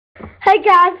Hey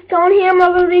guys, Don here. We're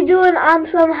going to be doing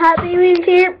some Happy Wheels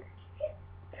here.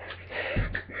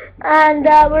 And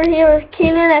we're here with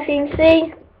Keelan, if you can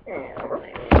see.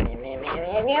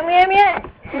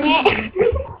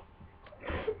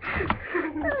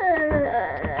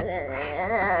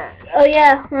 Oh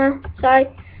yeah, sorry.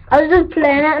 I was just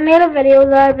playing it. I made a video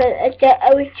there, but it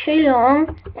was too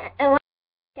long. It went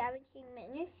 17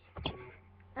 minutes.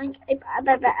 And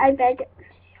I beg it.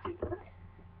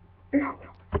 No.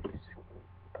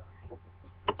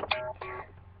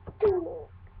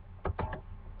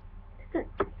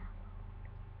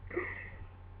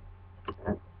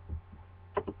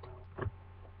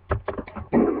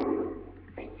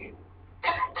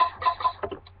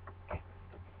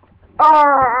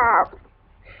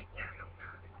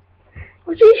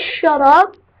 Would you shut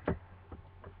up?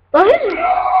 What?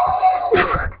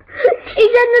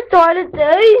 He's in the toilet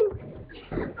too.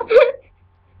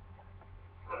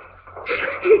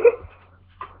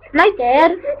 Am I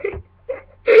dead?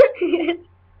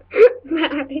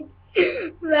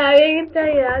 Mary can tell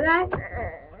you that.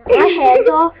 My head's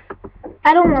off.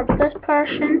 I don't want this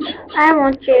person. I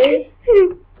want you.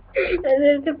 Is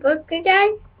this the book guy?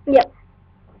 Yep.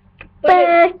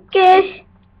 Bucket.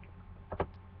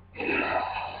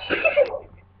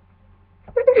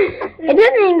 It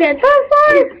doesn't even get so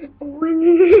far.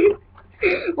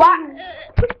 What?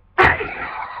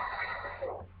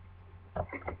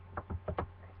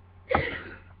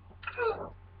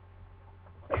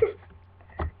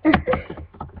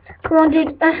 Come on,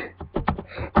 dude. There's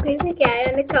a guy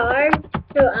in the car.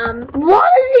 So,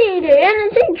 what is he doing?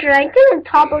 Is he drinking on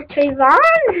top of two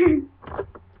vans?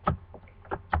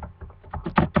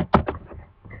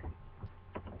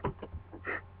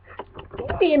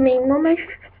 Be a mean mummy.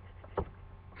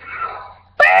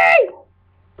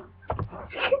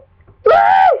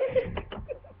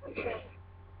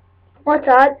 What's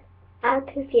that? I have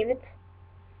to save it.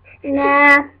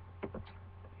 Nah.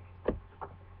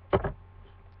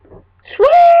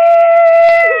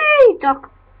 Sweet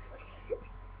duck.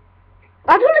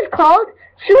 That's what it's called.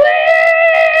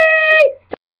 Sweet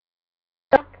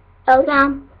duck.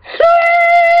 Slam.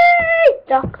 Sweet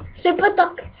duck. Super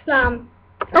duck slam.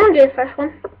 I'm gonna do the first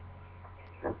one.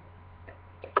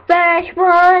 First one.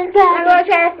 I'm gonna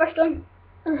try the first one.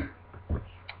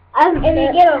 If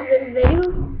you get off this video.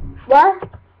 What?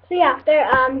 See after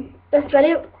this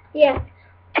video. Yeah.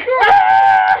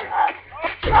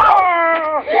 Oh,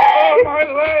 my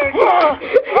leg! Oh,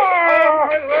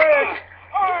 my leg!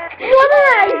 What did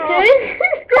I do?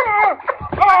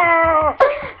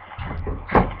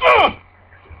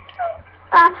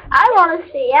 I want to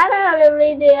see. I don't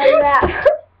really do that.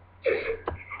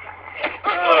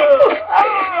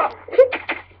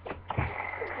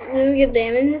 You get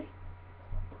damage.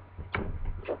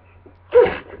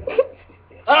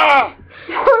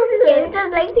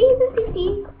 Just like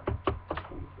these.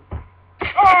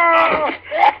 Oh,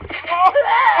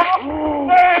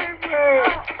 my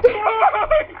leg! Damn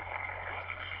it!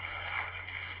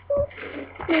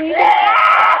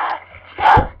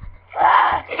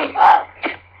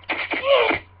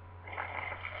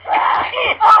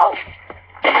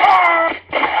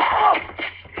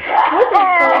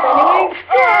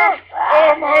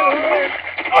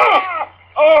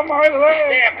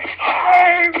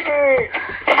 Save me!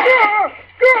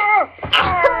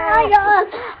 Oh my god,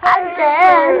 I'm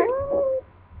dead.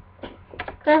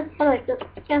 I like this.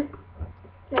 Yeah.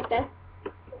 Like that.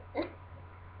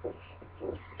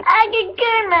 I can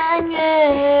get my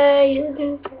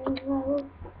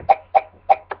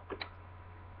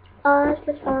oh, that's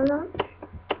the phone now.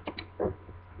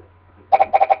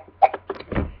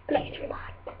 Please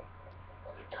relax.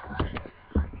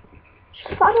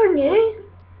 Just follow you.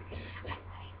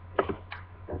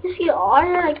 Just you are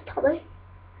like totally.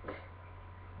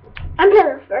 I'm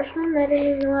doing the first one. I didn't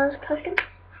even know I was cooking.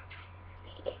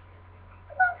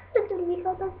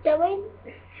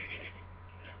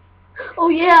 Oh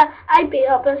yeah, I beat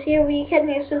up us here. We can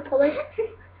use some police.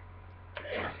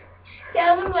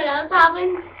 Tell them what else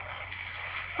happened.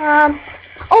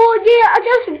 Oh yeah, I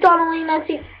just done a wee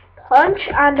messy punch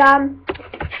and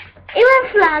he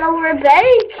went flying over a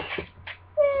bike.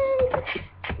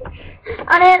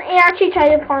 And then he actually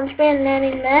tried to punch me and then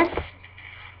he missed.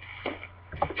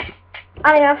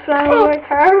 And he went flying over a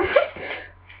curve.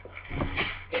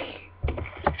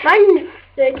 My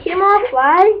foot came off,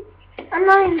 why? I'm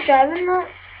not even driving that.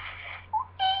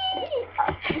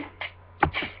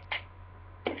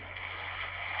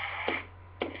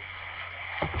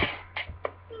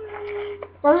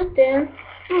 What was it doing?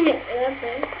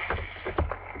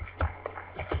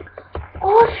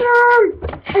 Awesome!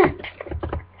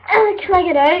 Can I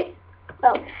get out?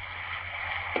 Oh.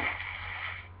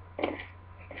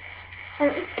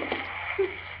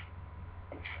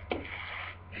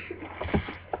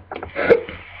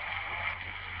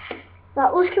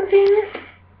 That was convenient.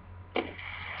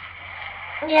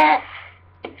 Yeah.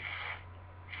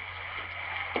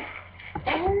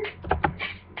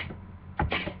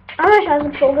 I wish I was a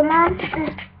Pokemon.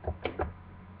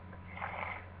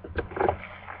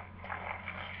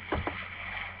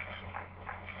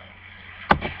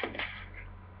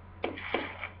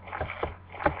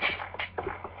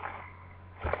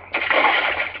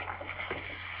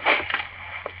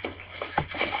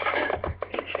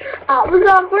 That was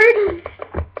awkward.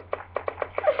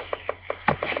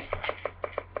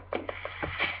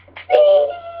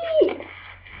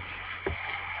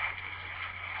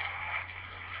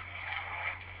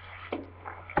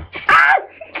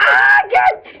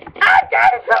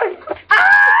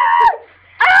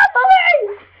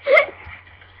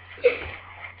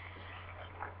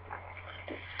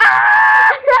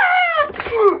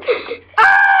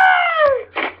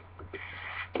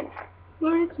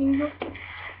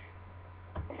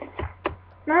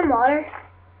 My mother.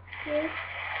 Yes.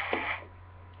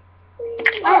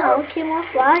 I hope she won't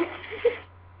fly.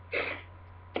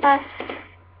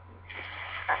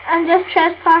 I'm just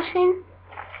trespassing.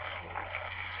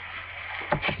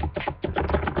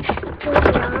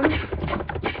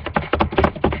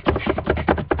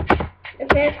 It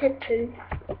says hit 2.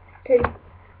 2.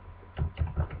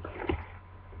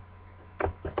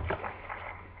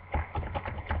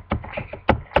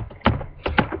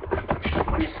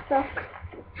 I'm stuck.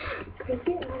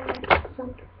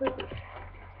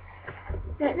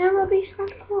 Right now I'll be so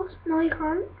close. No, you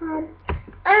can't.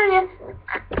 I'm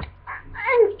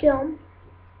dumb.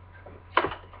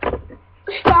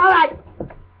 Starlight.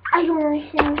 I don't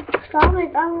understand.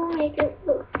 Starlight, I will make it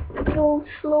go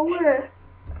slower.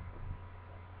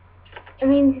 It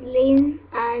means lean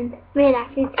and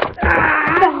relax it.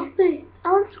 Stop it.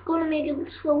 I'm just gonna make it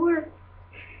slower.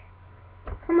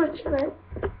 How much of it?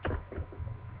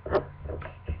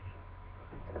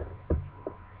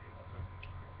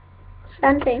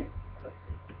 Something.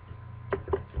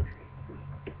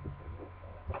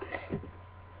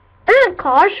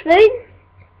 Cars, right?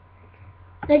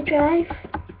 They drive.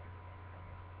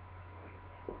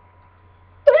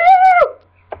 Woo!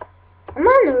 I'm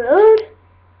on the road.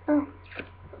 Oh.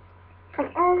 I'm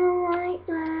on the white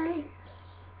line.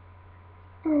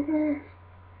 Okay.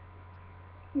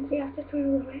 You see, I have to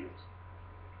turn the lamps.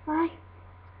 Why?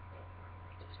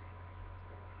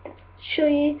 Show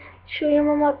you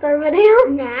mom up our video?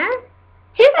 Nah.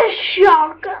 Here's a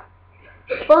shotgun.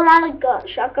 Well, not a gun,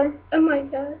 shotgun. Oh my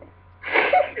god.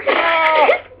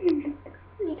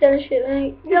 You're gonna shoot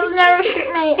me. You'll never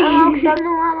shoot me. I'll got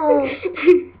no ammo.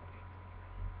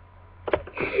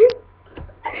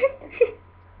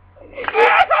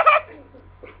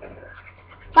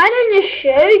 Why didn't you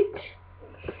shoot?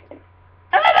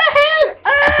 I'm in the head!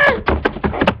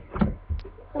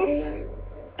 Okay.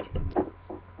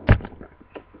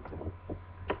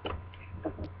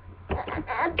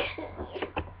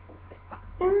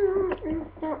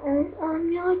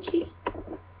 I'm Yogi.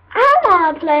 I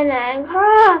wanna play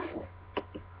Minecraft.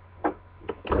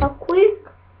 How quick?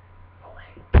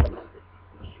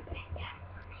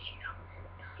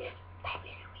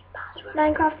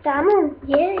 Minecraft demo?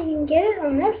 Yeah, you can get it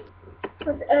on this.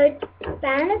 Without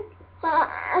banning.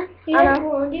 You don't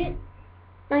want it.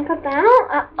 Minecraft demo?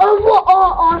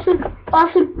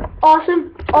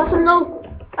 Awesome, no.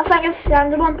 I think it's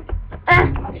standard one.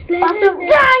 Awesome,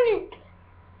 dang it!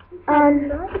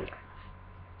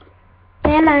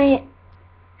 Then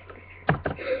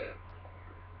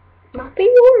must be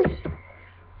yours.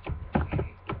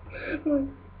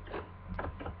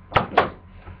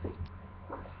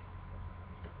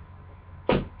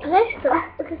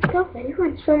 Let's go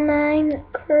anyone. So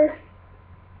Minecraft.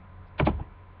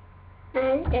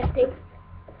 And everything.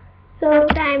 So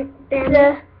Time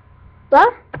the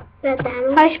what? the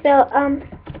demo. How you spell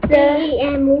the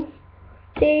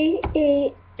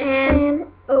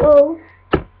DEMO.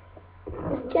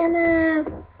 Jenna.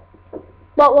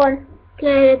 What one?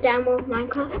 Play the demo of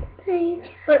Minecraft. Page.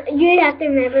 But you have to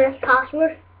remember the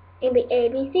password. It'll be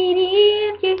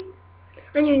ABCDEFG.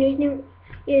 And your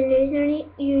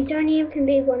username can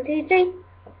be 1, 2, 3.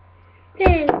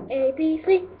 Then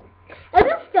ABC. Is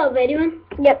this still videoing?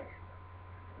 Yep.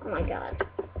 Oh my god.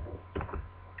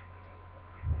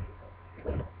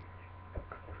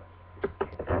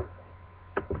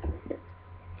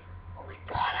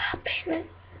 What happened?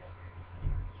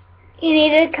 You need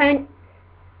to count.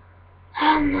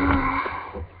 Oh no.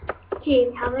 Do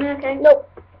you have an account? Nope.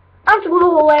 I'm just gonna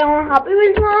go away on happy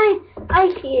with mine. I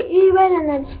hate you right and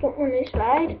then just don't want to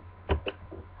slide.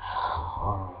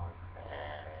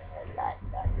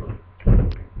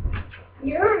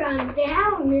 You're run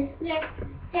down, mister.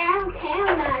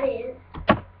 Downtown, that is.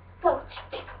 So,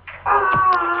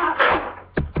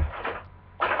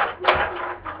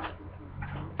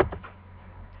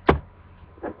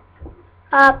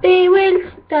 Happy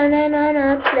wheels,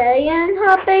 da-na-na-na, playing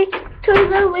happy to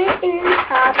the wheels,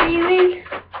 happy wheels.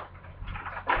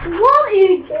 what are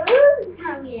you doing?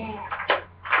 Oh, yeah.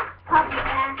 Pop it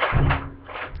back.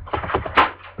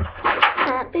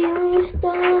 Happy wheels,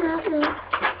 da-na-na-na.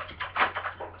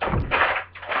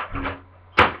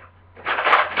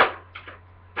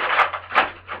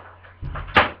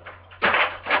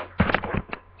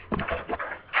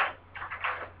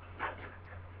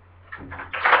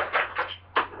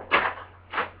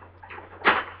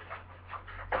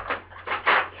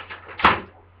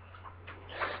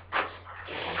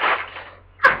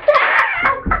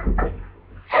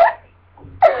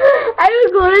 I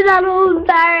was going down the whole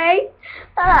entire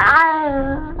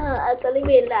I thought he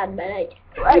made that, but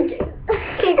I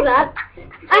kick that.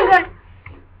 I'm going.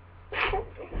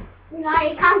 No,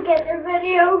 you can't get the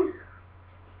video.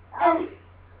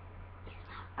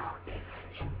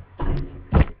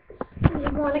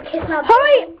 You want to kiss my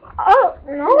Hurry! Oh,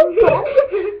 no, don't.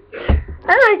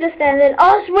 I might just stand in.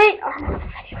 Oh, sweet! Oh, no, the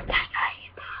video's that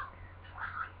nice.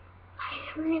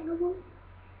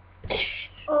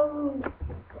 Oh.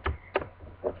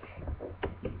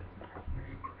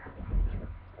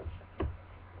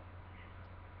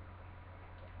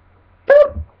 Boop!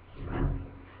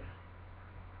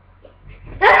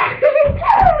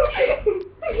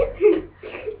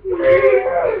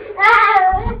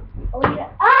 Oh, yeah.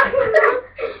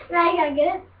 Now you gotta get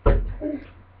it.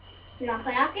 You're not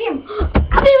playing that game.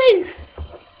 Happy wings!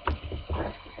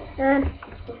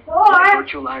 Before.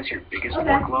 Virtualize your biggest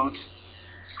workloads.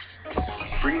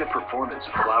 Bring the performance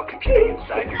of cloud computing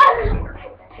inside your data center.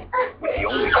 With the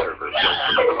only server built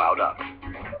from the cloud up.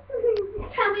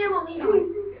 Tell me what we know.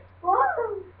 What?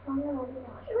 Tell me what we know.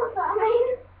 What's that mean?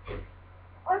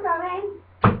 What's that mean?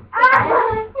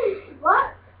 What?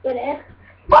 It is.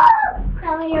 What?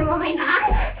 Tell me your mommy not.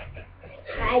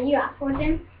 You ask for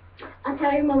him. I'll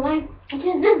tell your mommy. I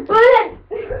just this bullet.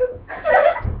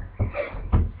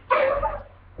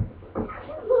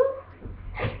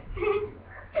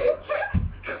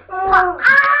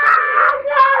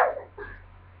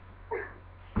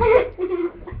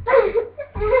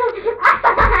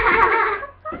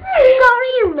 Sorry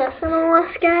you're missing all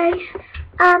this, guys.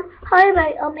 How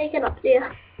about I'll make it up to you?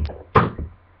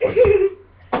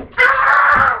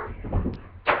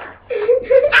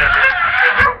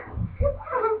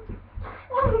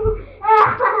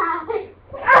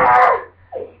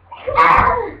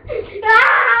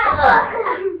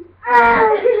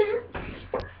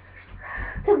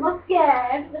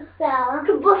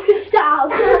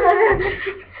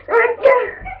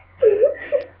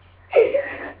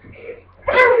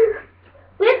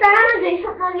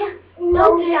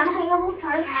 No, yeah, I won't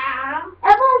charge. I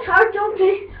won't charge, don't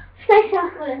do. Stay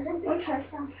soft with it. Don't charge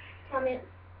them. Come in.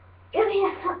 Give me a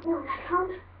something on that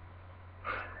phone.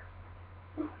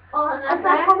 Oh, and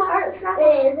that's from our friend. It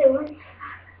is, it was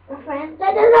my friend.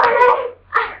 That is alright.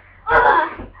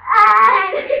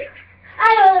 I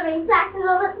know the exact of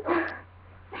it.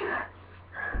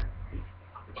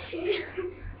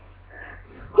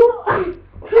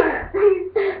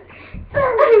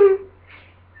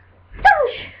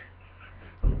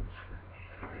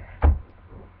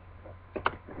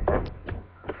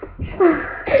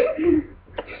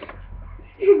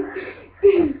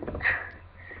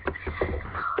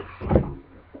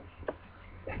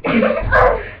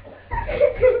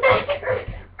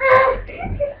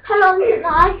 How long is it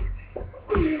now?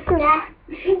 Yeah.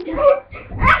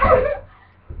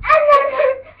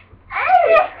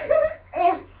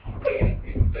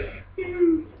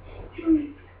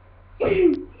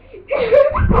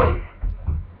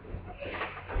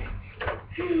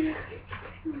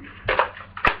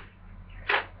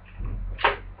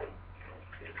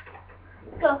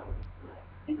 Go.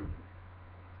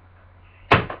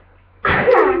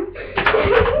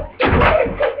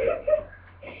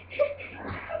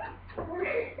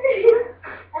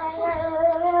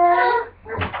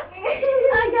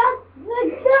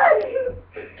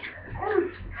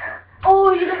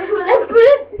 Oh, you don't have to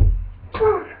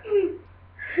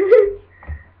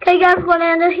Okay guys, we're going to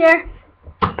end it here.